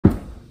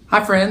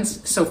Hi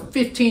friends, so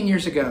 15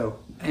 years ago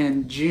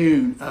in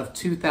June of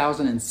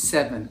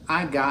 2007,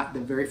 I got the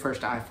very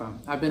first iPhone.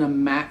 I've been a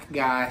Mac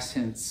guy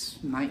since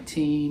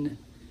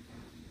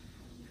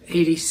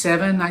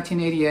 1987,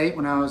 1988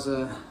 when I was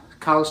a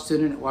college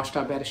student at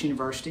Washington Baptist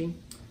University.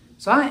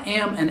 So I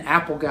am an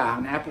Apple guy,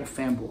 an Apple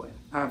fanboy.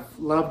 I've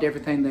loved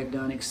everything they've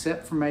done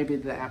except for maybe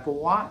the Apple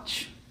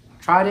Watch.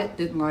 Tried it,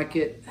 didn't like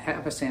it,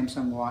 have a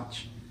Samsung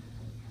watch.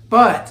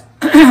 But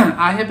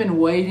I have been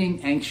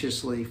waiting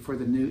anxiously for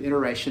the new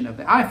iteration of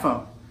the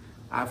iPhone,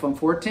 iPhone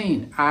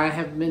 14. I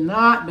have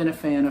not been a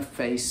fan of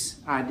Face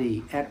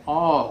ID at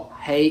all.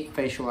 Hate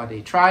facial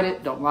ID. Tried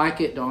it, don't like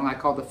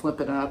all the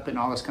flipping up and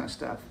all this kind of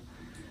stuff.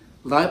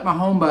 Like my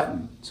home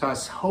button. So I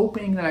was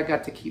hoping that I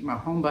got to keep my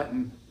home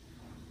button.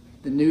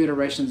 The new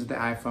iterations of the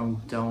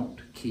iPhone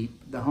don't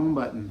keep the home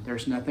button.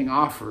 There's nothing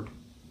offered.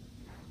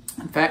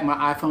 In fact,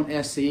 my iPhone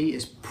SE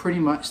is pretty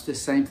much the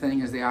same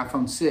thing as the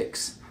iPhone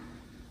 6.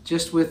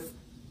 Just with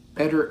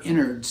better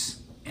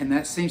innards, and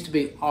that seems to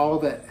be all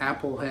that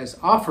Apple has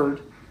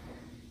offered.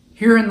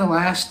 Here in the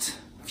last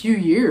few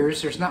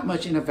years, there's not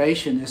much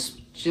innovation. It's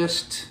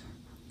just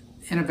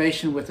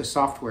innovation with the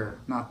software,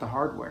 not the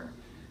hardware.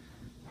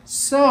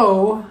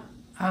 So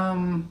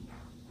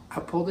I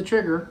pulled the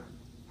trigger,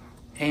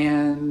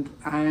 and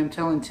I am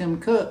telling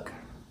Tim Cook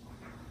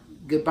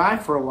goodbye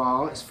for a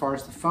while as far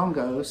as the phone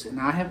goes, and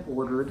I have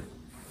ordered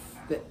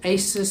the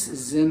Asus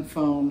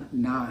Zenfone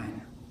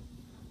 9.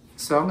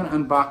 So I'm going to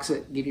unbox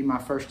it, give you my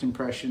first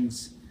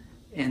impressions,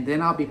 and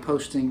then I'll be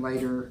posting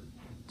later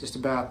just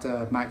about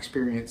my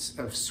experience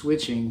of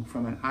switching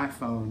from an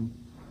iPhone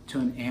to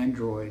an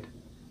Android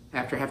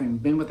after having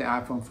been with the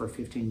iPhone for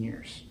 15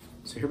 years.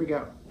 So here we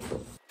go.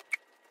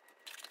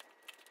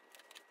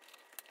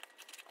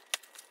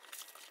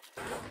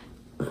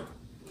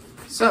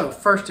 So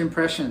first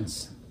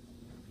impressions,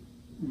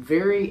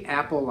 very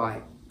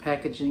Apple-like.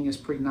 Packaging is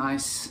pretty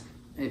nice.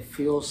 It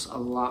feels a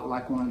lot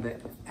like one of the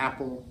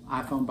Apple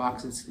iPhone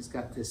boxes. It's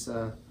got this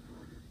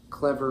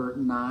clever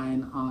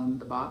 9 on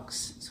the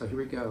box. So here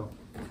we go.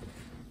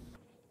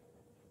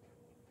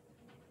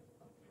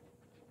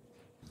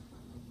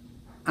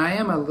 I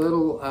am a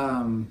little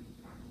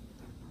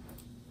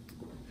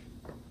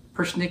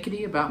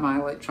persnickety about my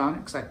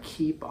electronics. I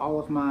keep all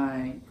of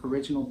my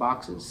original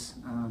boxes.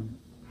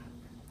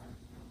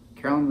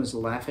 Carolyn was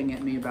laughing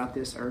at me about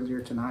this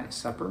earlier tonight at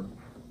supper.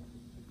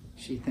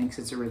 She thinks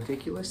it's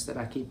ridiculous that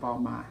I keep all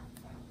my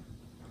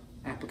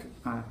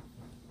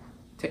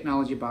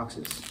technology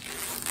boxes.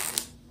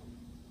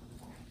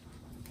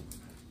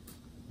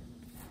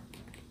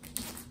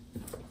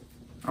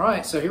 All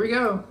right, so here we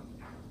go.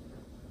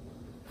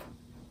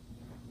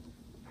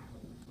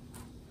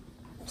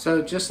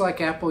 So just like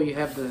Apple, you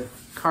have the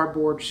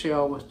cardboard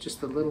shell with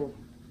just the little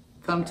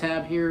thumb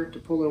tab here to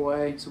pull it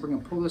away. So we're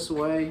going to pull this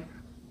away.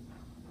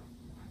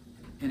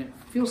 And it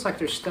feels like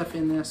there's stuff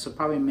in this, so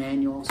probably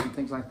manuals and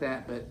things like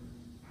that, but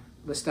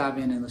let's dive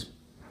in and let's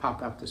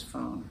pop out this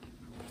phone.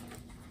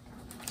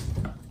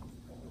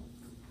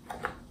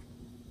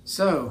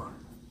 So,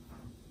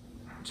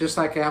 just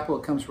like Apple,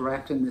 it comes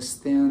wrapped in this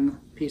thin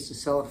piece of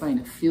cellophane.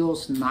 It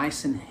feels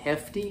nice and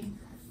hefty,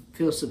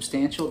 feels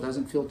substantial,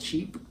 doesn't feel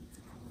cheap.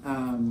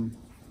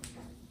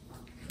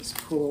 Let's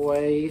pull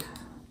away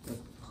the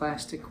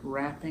plastic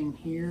wrapping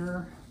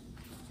here.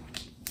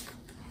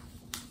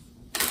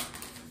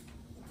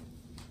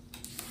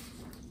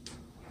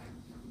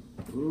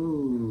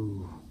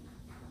 Ooh,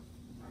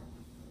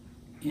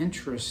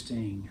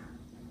 interesting.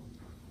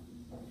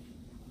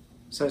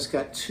 So it's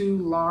got two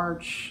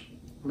large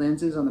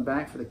lenses on the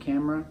back for the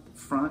camera. The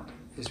front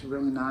is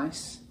really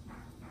nice.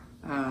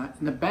 And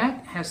the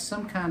back has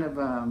some kind of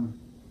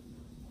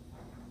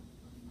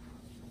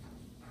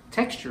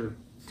texture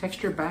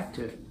back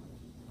to it.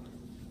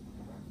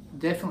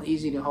 Definitely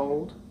easy to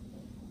hold.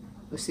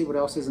 Let's see what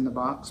else is in the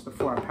box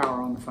before I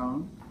power on the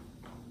phone.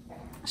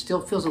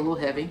 Still feels a little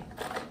heavy.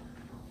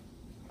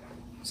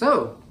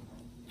 So,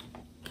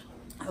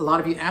 a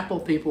lot of you Apple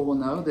people will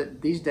know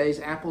that these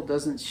days Apple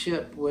doesn't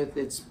ship with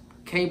its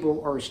cable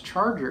or its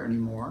charger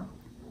anymore,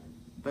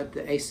 but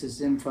the Asus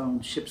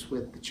Zenfone ships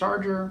with the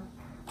charger,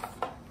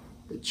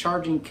 the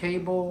charging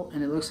cable,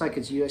 and it looks like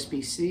it's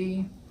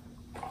USB-C.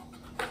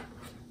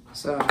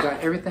 So I've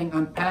got everything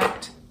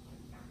unpacked,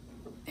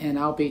 and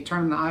I'll be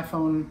turning the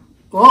iPhone,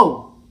 the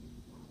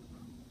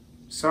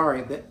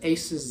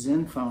Asus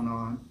Zenfone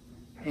on,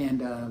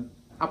 and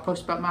I'll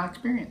post about my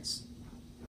experience.